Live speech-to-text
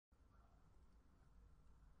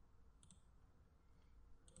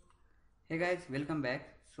Hey guys, welcome back.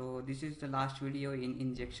 So this is the last video in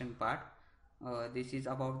injection part. This is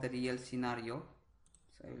about the real scenario.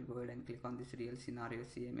 So I will go ahead and click on this real scenario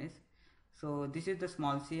CMS. So this is the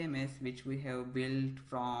small CMS which we have built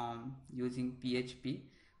from using PHP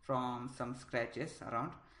from some scratches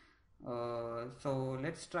around. So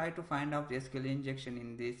let's try to find out SQL injection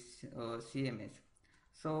in this CMS.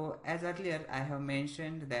 So as earlier I have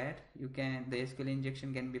mentioned that the SQL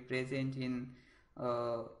injection can be present in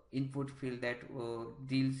input field that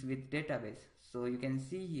deals with database. So you can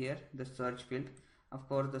see here the search field. Of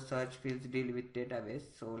course the search fields deal with database.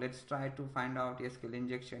 So let's try to find out SQL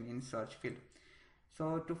injection in search field.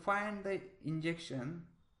 So to find the injection,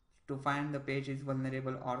 to find the page is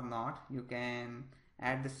vulnerable or not, you can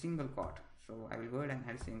add the single quote. So I will go ahead and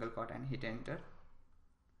add single quote and hit enter.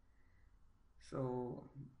 So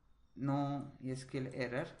no SQL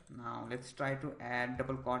error. Now let's try to add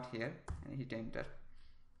double quote here and hit enter.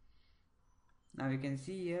 Now you can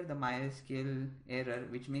see here the MySQL error,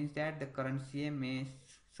 which means that the current CMS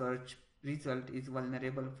search result is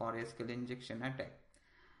vulnerable for SQL injection attack.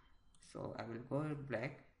 So I will go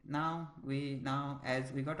black. Now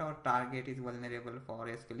as we got our target is vulnerable for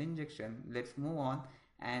SQL injection, let's move on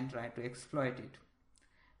and try to exploit it.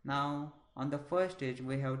 Now on the first stage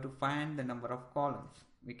we have to find the number of columns.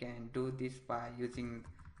 We can do this by using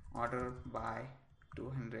order by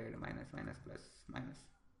 200 minus minus plus minus.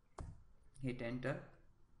 Hit enter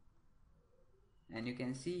and you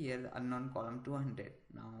can see here the unknown column 200.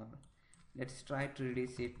 Now let's try to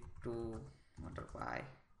reduce it to order by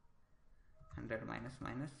 100 minus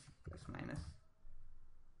minus plus minus.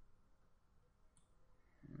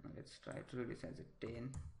 Let's try to reduce as a 10.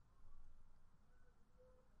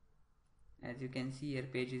 As you can see here,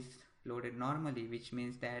 page is loaded normally, which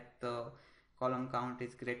means that the column count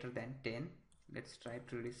is greater than 10. Let's try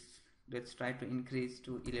to increase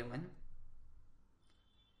to 11.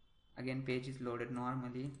 Again page is loaded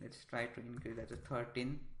normally. Let's try to increase as a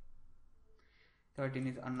 13. 13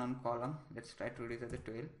 is unknown column. Let's try to reduce as a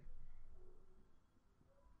 12.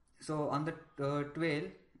 So on the 12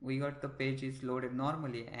 we got the page is loaded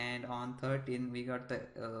normally, and on 13 we got the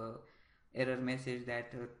error message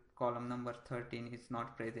that column number 13 is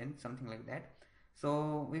not present, something like that.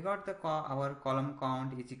 So we got our column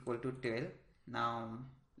count is equal to 12. Now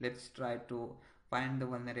let's try to find the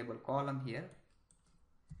vulnerable column here.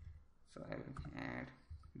 So I will add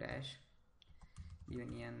dash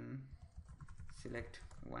union select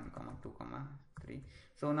 1 comma 2 comma 3.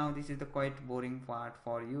 So now this is the quite boring part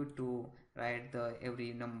for you to write the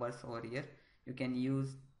every numbers over here. You can use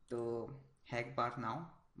the hack bar now.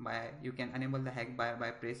 You can enable the hack bar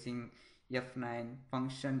by pressing F9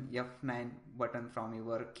 function F9 button from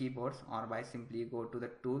your keyboards, or by simply go to the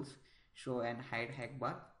tools, show and hide hack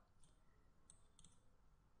bar.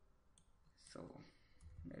 So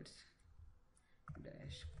let's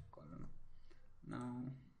dash column.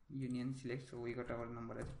 Now union select, so we got our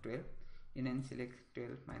number as 12. Union select 12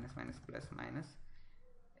 minus minus plus minus.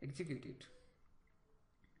 Execute it.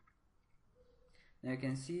 Now you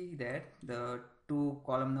can see that the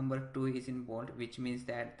column number 2 is in bold, which means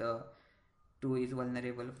that the 2 is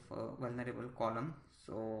vulnerable column.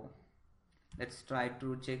 So let's try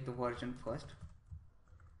to check the version first.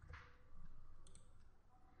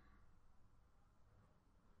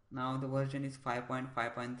 Now the version is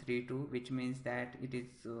 5.5.32, which means that it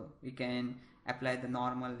is we can apply the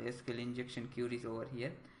normal SQL injection queries over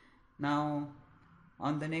here. Now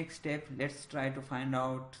on the next step, let's try to find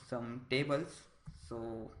out some tables.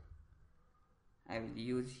 So I will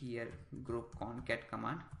use here group concat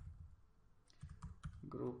command,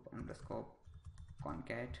 group underscore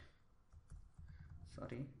concat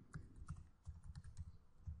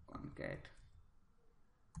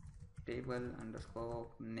table underscore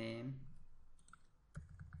name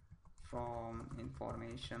from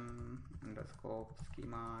information underscore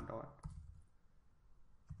schema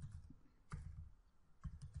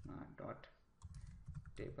dot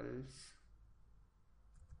tables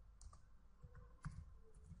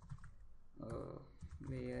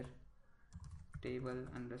where table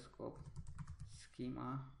underscore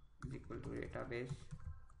schema is equal to database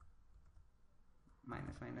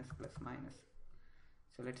minus minus plus minus.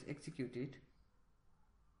 So let's execute it.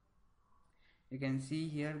 You can see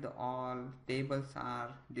here the all tables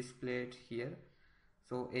are displayed here.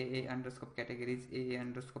 So AA underscore categories, AA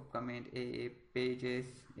underscore comment, AA pages,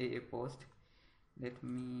 AA post. Let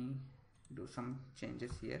me do some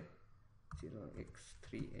changes here.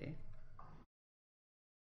 0x3a.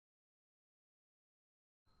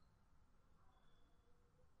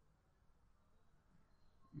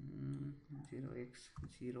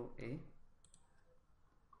 0x0a.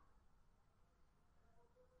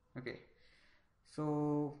 Okay,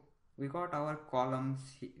 so we got our columns,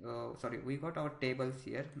 we got our tables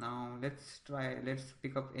here. Now let's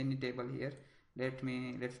pick up any table here.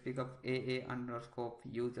 Let's pick up AA underscore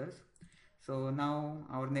users. So now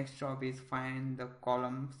our next job is find the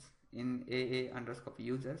columns in AA underscore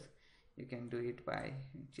users. You can do it by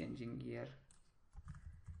changing here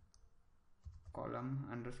column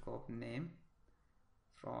underscore name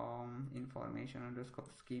from information underscore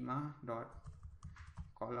schema dot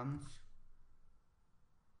columns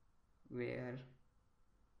where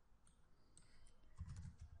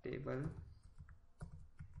table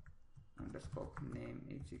underscore name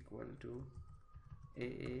is equal to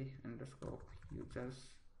AA underscore users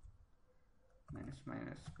minus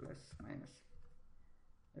minus plus minus.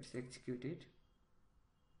 Let's execute it.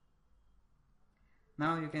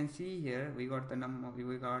 Now you can see here we got the number,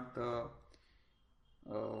 we got the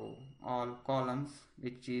all columns,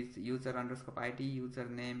 which is user underscore ID,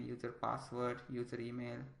 username, user password, user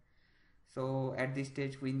email. So at this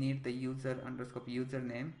stage we need the user underscore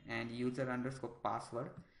username and user underscore password.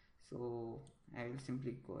 So I will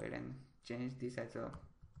simply go ahead and change this as a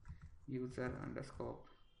user underscore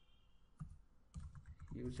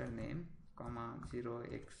username comma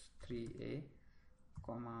 0x3a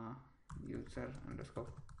comma user underscore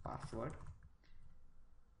password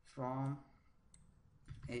from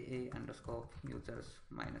AA underscore users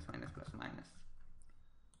minus minus plus minus.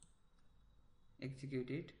 Execute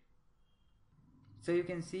it. So you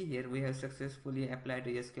can see here we have successfully applied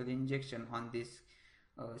a SQL injection on this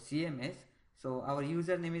CMS. So our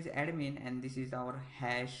username is admin and this is our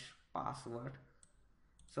hash password.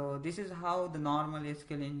 So this is how the normal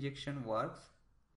SQL injection works.